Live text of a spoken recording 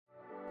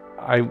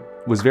I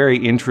was very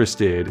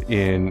interested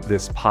in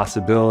this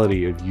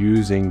possibility of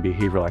using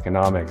behavioral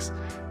economics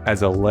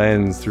as a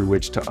lens through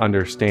which to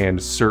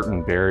understand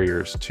certain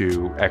barriers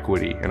to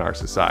equity in our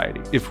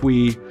society. If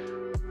we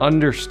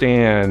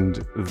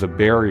understand the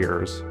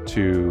barriers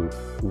to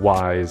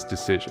wise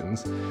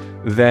decisions,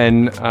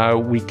 then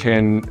we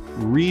can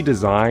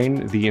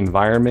redesign the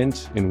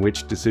environment in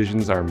which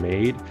decisions are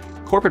made.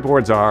 Corporate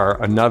boards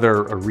are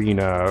another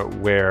arena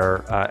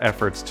where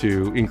efforts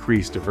to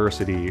increase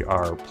diversity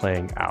are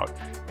playing out.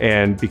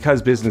 And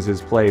because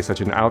businesses play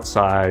such an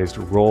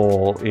outsized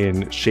role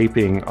in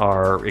shaping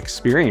our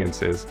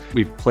experiences,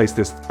 we've placed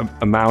this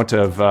amount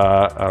of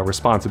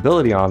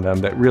responsibility on them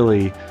that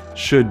really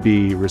should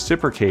be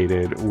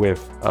reciprocated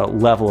with a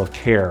level of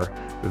care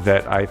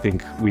that I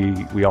think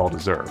we all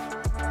deserve.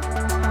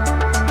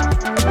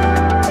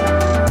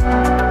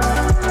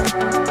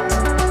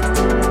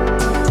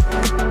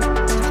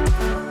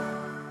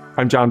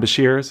 I'm John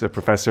Beshears, a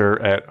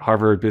professor at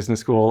Harvard Business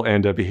School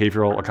and a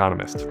behavioral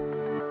economist.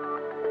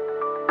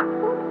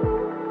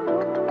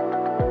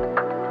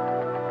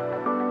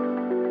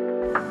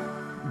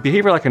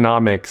 Behavioral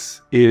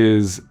economics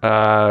is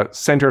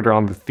centered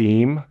around the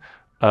theme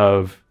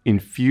of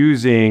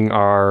infusing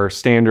our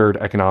standard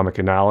economic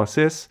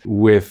analysis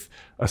with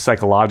a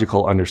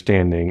psychological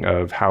understanding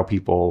of how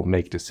people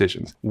make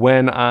decisions.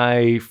 When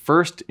I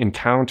first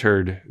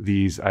encountered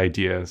these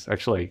ideas,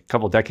 actually a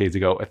couple decades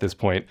ago at this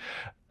point,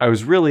 I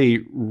was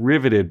really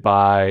riveted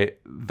by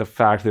the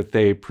fact that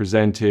they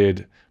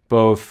presented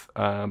both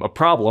a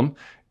problem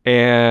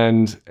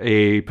and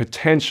a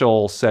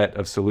potential set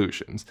of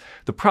solutions.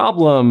 The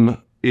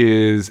problem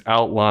is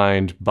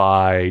outlined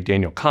by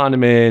Daniel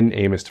Kahneman,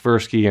 Amos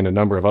Tversky, and a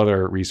number of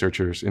other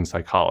researchers in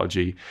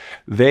psychology.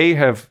 They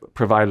have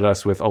provided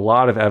us with a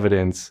lot of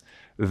evidence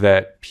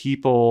that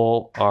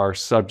people are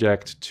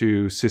subject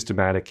to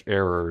systematic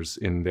errors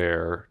in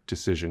their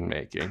decision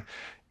making.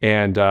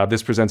 And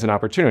this presents an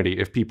opportunity.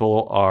 If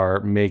people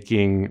are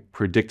making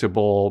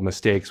predictable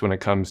mistakes when it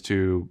comes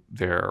to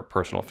their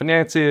personal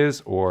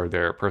finances or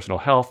their personal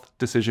health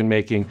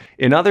decision-making,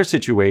 in other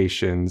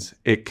situations,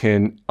 it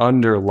can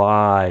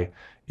underlie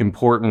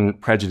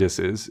important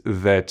prejudices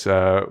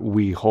that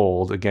we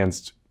hold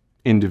against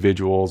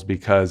individuals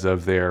because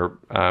of their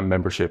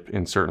membership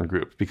in certain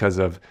groups, because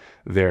of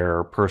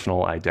their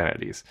personal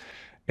identities.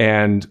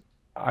 And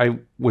I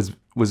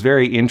was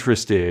very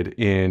interested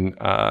in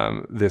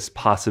this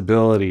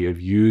possibility of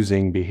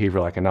using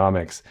behavioral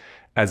economics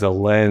as a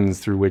lens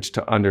through which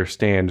to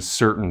understand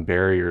certain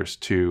barriers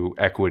to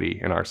equity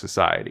in our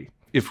society.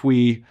 If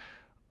we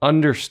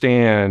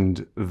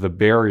understand the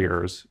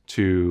barriers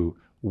to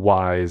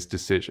wise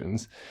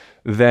decisions,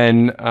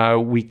 then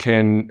we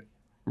can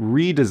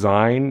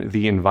redesign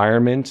the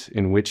environment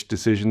in which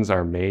decisions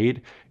are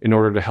made in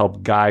order to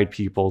help guide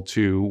people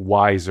to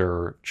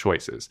wiser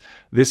choices.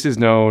 This is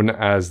known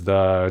as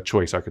the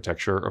choice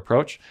architecture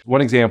approach. One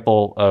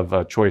example of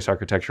a choice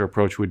architecture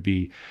approach would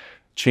be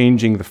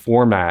changing the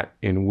format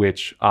in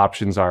which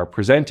options are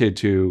presented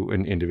to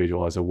an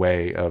individual as a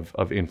way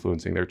of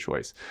influencing their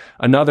choice.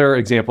 Another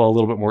example, a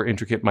little bit more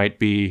intricate, might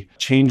be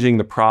changing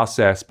the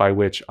process by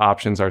which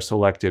options are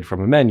selected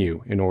from a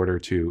menu in order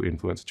to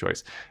influence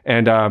choice.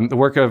 And the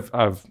work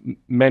of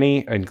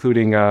many,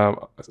 including a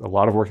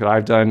lot of work that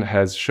I've done,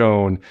 has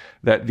shown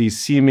that these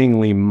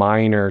seemingly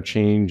minor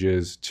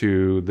changes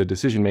to the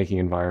decision-making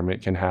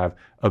environment can have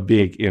a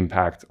big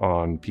impact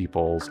on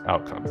people's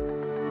outcomes.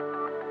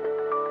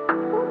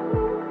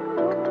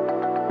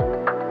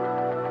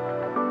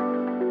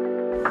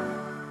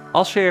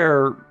 I'll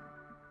share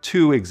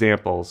two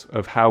examples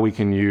of how we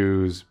can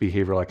use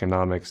behavioral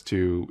economics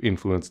to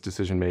influence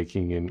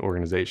decision-making in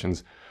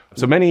organizations.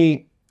 So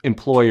many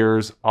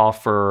employers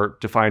offer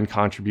defined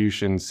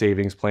contribution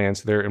savings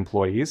plans to their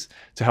employees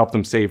to help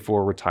them save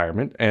for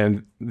retirement.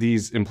 And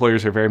these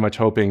employers are very much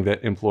hoping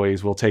that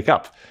employees will take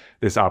up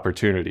this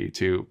opportunity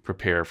to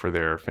prepare for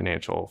their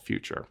financial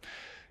future.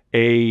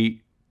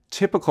 A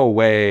typical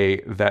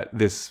way that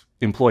this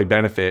employee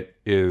benefit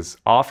is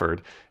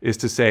offered is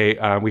to say,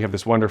 we have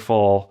this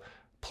wonderful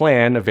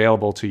plan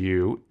available to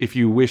you. If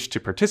you wish to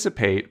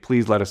participate,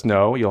 please let us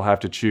know. You'll have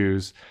to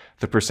choose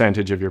the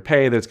percentage of your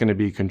pay that's going to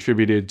be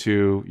contributed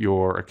to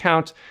your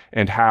account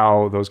and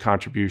how those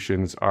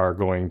contributions are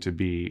going to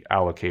be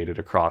allocated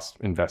across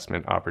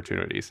investment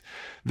opportunities.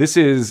 This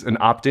is an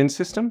opt-in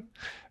system.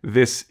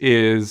 This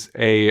is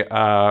a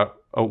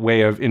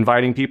way of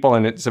inviting people,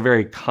 and it's a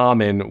very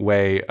common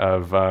way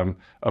of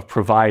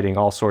providing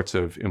all sorts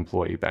of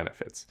employee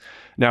benefits.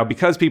 Now,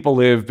 because people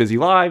live busy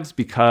lives,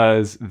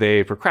 because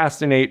they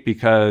procrastinate,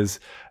 because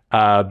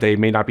they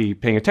may not be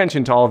paying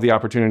attention to all of the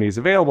opportunities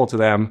available to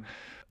them,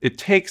 it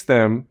takes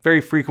them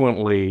very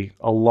frequently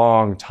a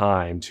long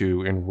time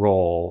to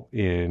enroll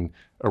in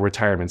a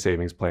retirement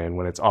savings plan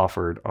when it's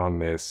offered on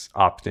this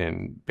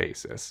opt-in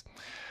basis.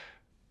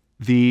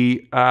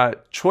 The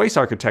choice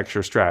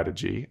architecture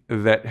strategy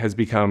that has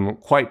become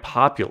quite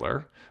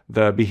popular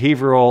the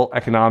behavioral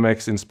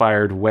economics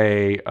inspired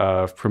way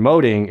of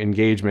promoting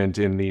engagement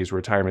in these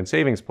retirement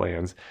savings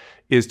plans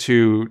is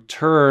to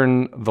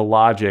turn the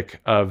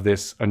logic of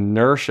this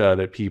inertia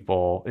that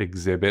people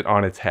exhibit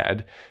on its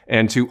head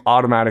and to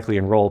automatically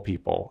enroll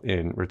people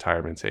in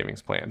retirement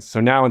savings plans.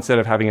 So now instead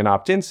of having an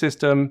opt-in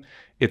system,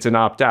 it's an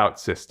opt-out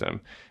system.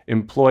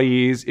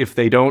 Employees, if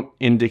they don't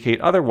indicate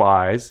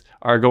otherwise,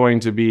 are going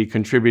to be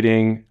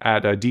contributing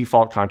at a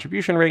default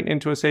contribution rate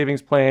into a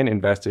savings plan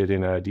invested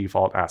in a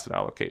default asset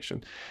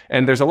allocation.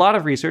 And there's a lot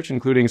of research,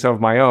 including some of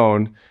my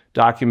own,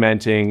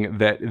 documenting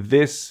that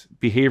this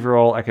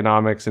behavioral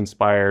economics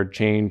inspired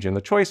change in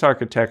the choice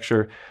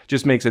architecture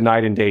just makes a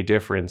night and day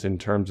difference in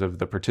terms of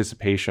the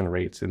participation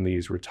rates in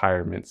these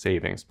retirement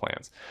savings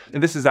plans.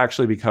 And this has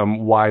actually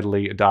become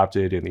widely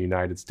adopted in the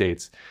United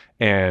States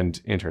and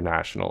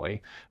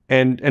internationally.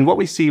 And what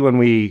we see when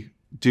we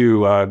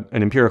do an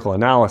empirical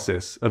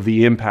analysis of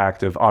the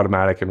impact of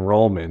automatic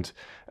enrollment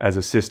as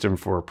a system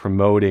for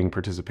promoting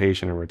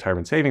participation in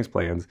retirement savings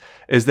plans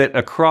is that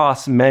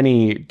across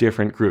many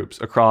different groups,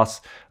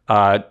 across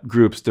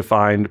groups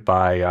defined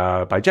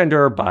by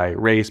gender, by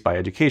race, by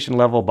education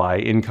level, by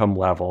income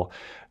level,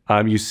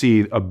 you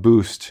see a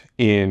boost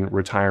in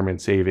retirement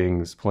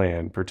savings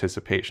plan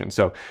participation.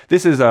 So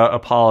this is a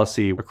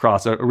policy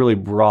across a really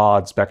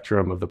broad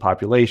spectrum of the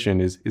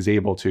population is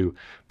able to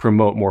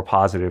promote more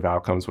positive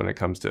outcomes when it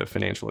comes to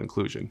financial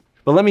inclusion.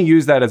 But let me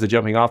use that as a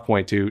jumping off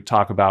point to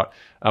talk about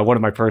one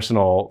of my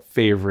personal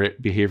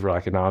favorite behavioral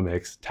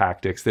economics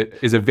tactics that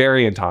is a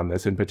variant on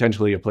this and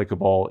potentially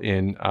applicable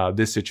in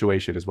this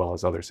situation as well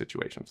as other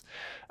situations.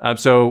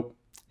 So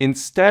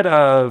instead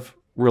of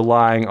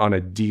relying on a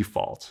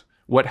default,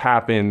 what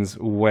happens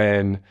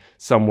when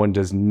someone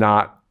does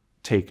not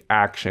take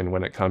action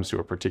when it comes to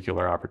a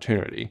particular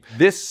opportunity?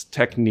 This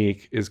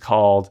technique is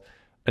called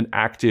an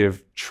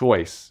active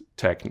choice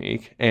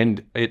technique,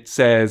 and it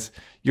says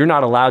you're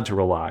not allowed to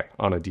rely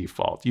on a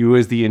default. You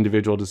as the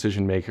individual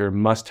decision maker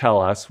must tell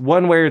us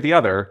one way or the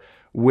other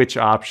which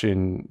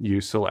option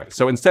you select.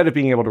 So instead of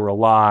being able to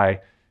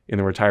rely in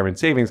the retirement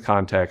savings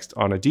context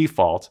on a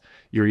default,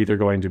 you're either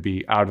going to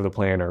be out of the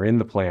plan or in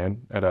the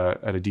plan at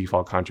a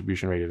default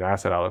contribution rated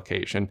asset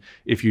allocation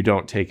if you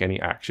don't take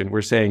any action.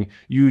 We're saying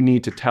you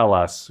need to tell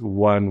us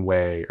one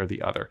way or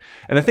the other.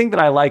 And the thing that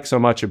I like so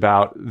much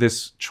about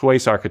this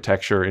choice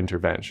architecture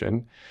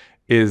intervention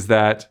is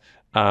that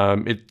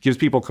it gives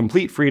people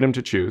complete freedom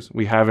to choose.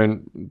 We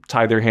haven't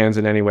tied their hands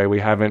in any way.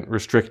 We haven't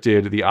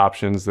restricted the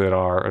options that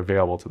are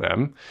available to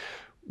them.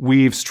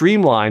 We've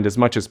streamlined as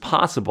much as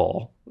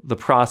possible the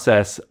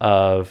process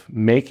of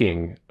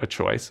making a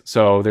choice.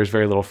 So there's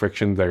very little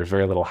friction, there's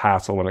very little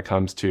hassle when it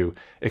comes to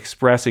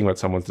expressing what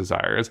someone's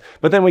desire is.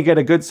 But then we get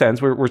a good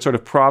sense, we're sort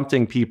of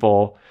prompting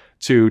people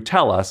to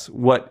tell us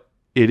what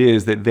it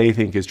is that they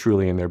think is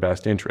truly in their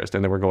best interest,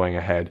 and then we're going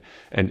ahead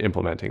and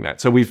implementing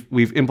that. So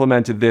we've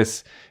implemented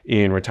this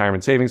in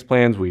retirement savings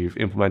plans, we've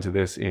implemented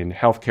this in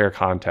healthcare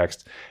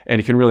context,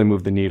 and it can really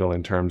move the needle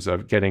in terms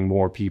of getting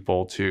more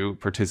people to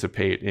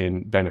participate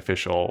in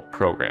beneficial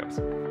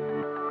programs.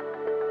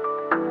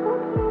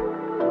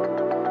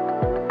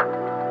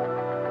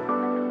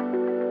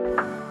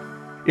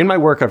 In my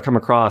work, I've come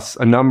across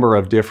a number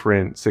of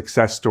different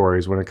success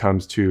stories when it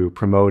comes to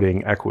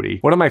promoting equity.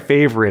 One of my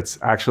favorites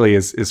actually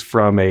is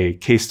from a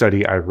case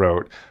study I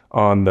wrote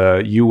on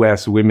the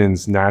U.S.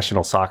 women's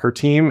national soccer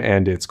team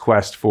and its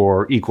quest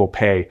for equal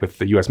pay with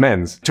the U.S.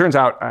 men's. Turns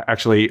out,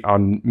 actually,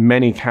 on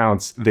many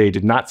counts, they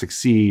did not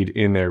succeed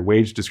in their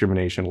wage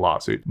discrimination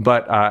lawsuit.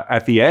 But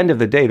at the end of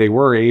the day, they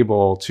were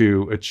able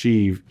to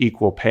achieve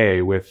equal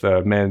pay with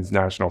the men's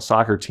national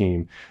soccer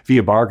team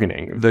via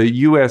bargaining. The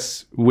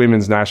U.S.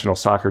 women's national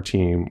soccer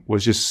team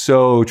was just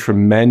so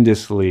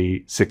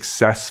tremendously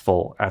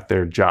successful at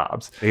their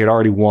jobs. They had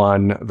already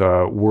won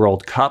the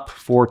World Cup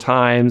 4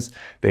 times.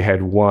 They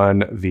had won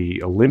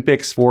the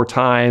Olympics 4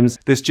 times.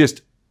 This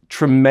just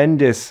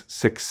tremendous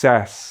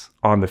success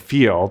on the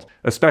field,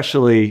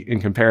 especially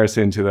in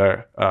comparison to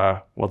the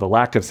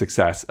lack of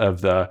success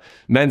of the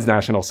men's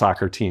national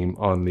soccer team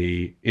on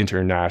the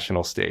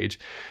international stage,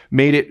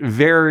 made it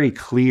very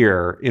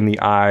clear in the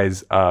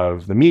eyes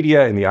of the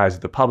media, in the eyes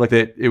of the public,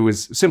 that it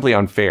was simply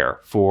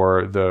unfair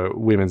for the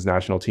women's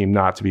national team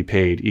not to be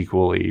paid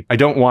equally. I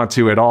don't want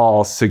to at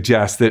all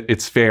suggest that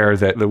it's fair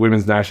that the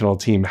women's national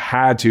team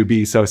had to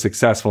be so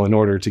successful in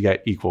order to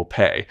get equal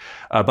pay.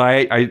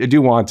 But I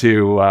do want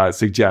to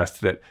suggest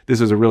that this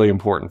is a really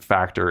important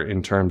factor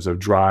in terms of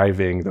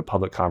driving the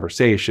public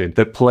conversation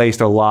that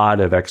placed a lot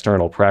of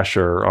external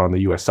pressure on the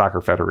U.S. Soccer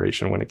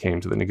Federation when it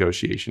came to the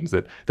negotiations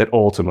that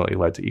ultimately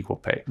led to equal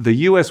pay. The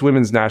U.S.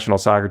 women's national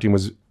soccer team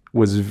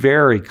was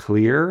very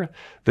clear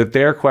that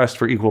their quest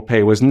for equal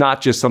pay was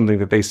not just something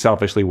that they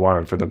selfishly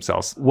wanted for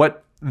themselves.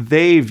 What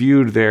they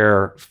viewed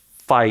their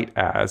fight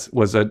as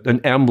was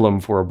an emblem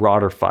for a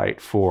broader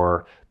fight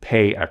for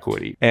pay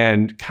equity.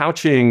 And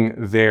couching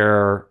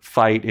their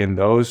fight in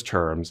those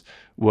terms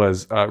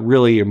was a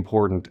really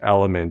important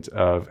element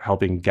of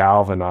helping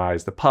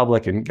galvanize the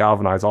public and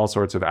galvanize all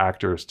sorts of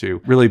actors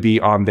to really be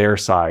on their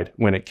side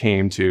when it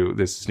came to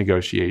this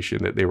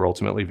negotiation that they were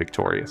ultimately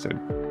victorious in.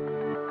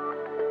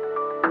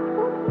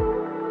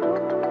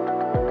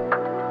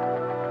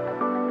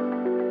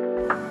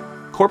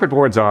 Corporate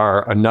boards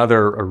are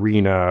another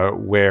arena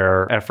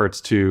where efforts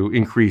to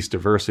increase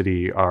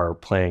diversity are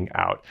playing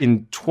out.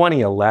 In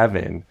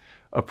 2011,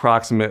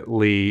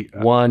 approximately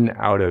 1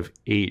 out of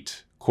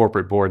 8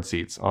 corporate board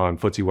seats on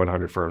FTSE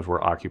 100 firms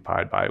were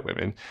occupied by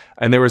women.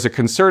 And there was a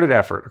concerted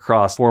effort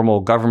across formal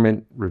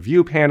government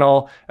review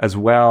panel as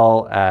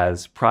well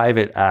as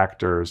private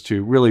actors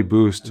to really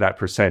boost that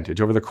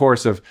percentage. Over the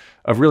course of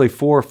really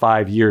 4 or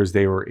 5 years,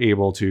 they were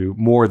able to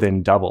more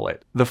than double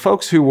it. The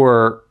folks who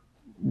were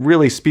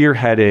really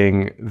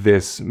spearheading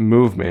this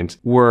movement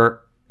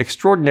were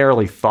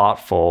extraordinarily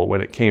thoughtful when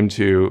it came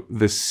to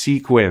the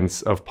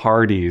sequence of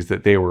parties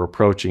that they were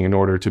approaching in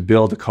order to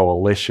build a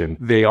coalition.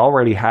 They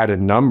already had a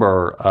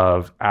number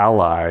of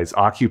allies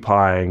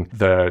occupying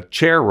the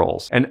chair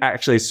roles. And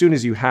actually, as soon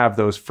as you have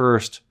those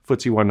first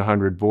FTSE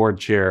 100 board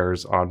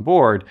chairs on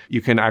board,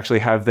 you can actually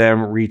have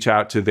them reach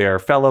out to their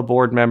fellow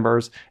board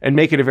members and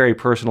make it a very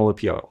personal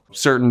appeal.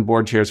 Certain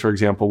board chairs, for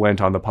example, went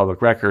on the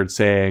public record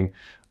saying,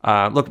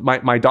 look,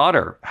 my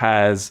daughter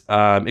has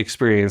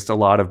experienced a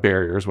lot of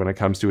barriers when it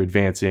comes to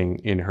advancing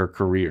in her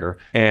career.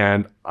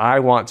 And I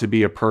want to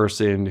be a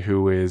person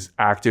who is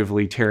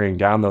actively tearing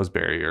down those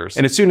barriers.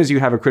 And as soon as you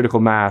have a critical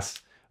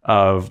mass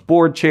of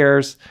board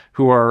chairs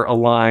who are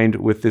aligned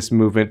with this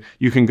movement,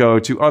 you can go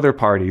to other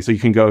parties. So you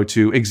can go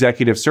to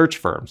executive search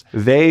firms.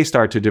 They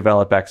start to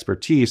develop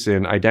expertise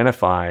in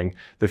identifying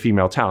the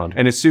female talent.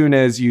 And as soon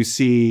as you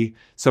see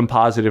some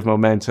positive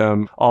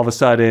momentum, all of a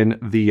sudden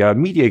the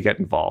media get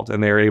involved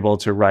and they're able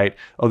to write,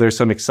 oh, there's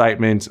some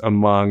excitement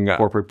among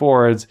corporate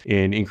boards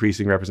in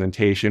increasing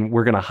representation.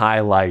 We're going to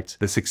highlight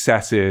the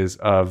successes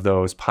of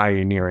those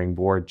pioneering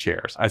board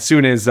chairs. As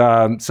soon as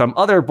some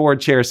other board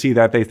chairs see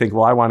that, they think,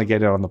 well, I want to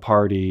get in on the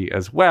party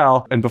as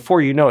well. And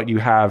before you know it, you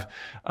have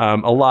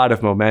a lot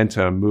of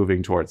momentum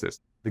moving towards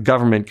this. The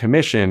government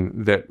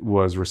commission that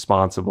was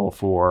responsible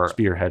for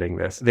spearheading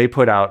this, they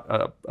put out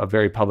a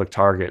very public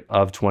target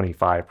of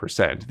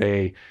 25%.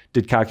 They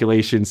did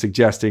calculations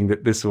suggesting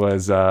that this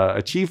was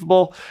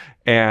achievable.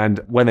 And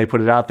when they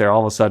put it out there, all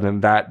of a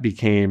sudden that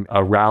became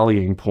a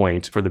rallying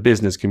point for the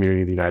business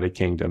community of the United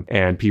Kingdom.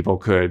 And people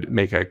could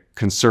make a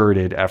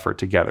concerted effort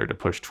together to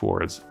push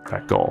towards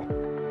that goal.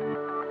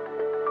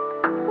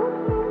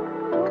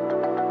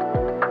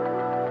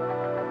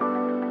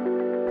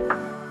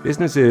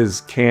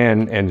 Businesses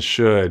can and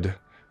should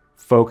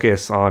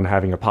focus on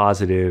having a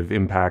positive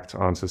impact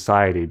on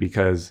society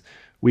because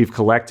we've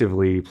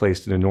collectively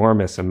placed an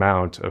enormous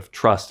amount of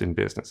trust in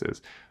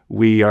businesses.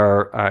 We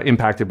are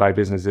impacted by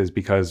businesses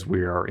because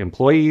we are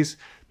employees,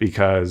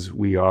 because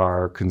we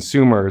are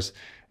consumers,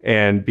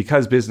 and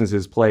because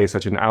businesses play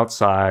such an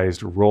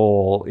outsized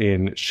role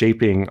in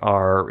shaping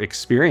our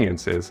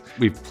experiences.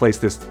 We've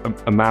placed this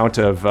amount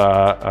of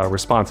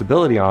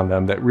responsibility on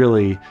them that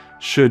really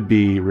should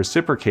be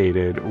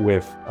reciprocated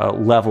with a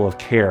level of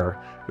care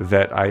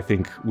that I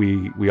think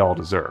we all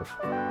deserve.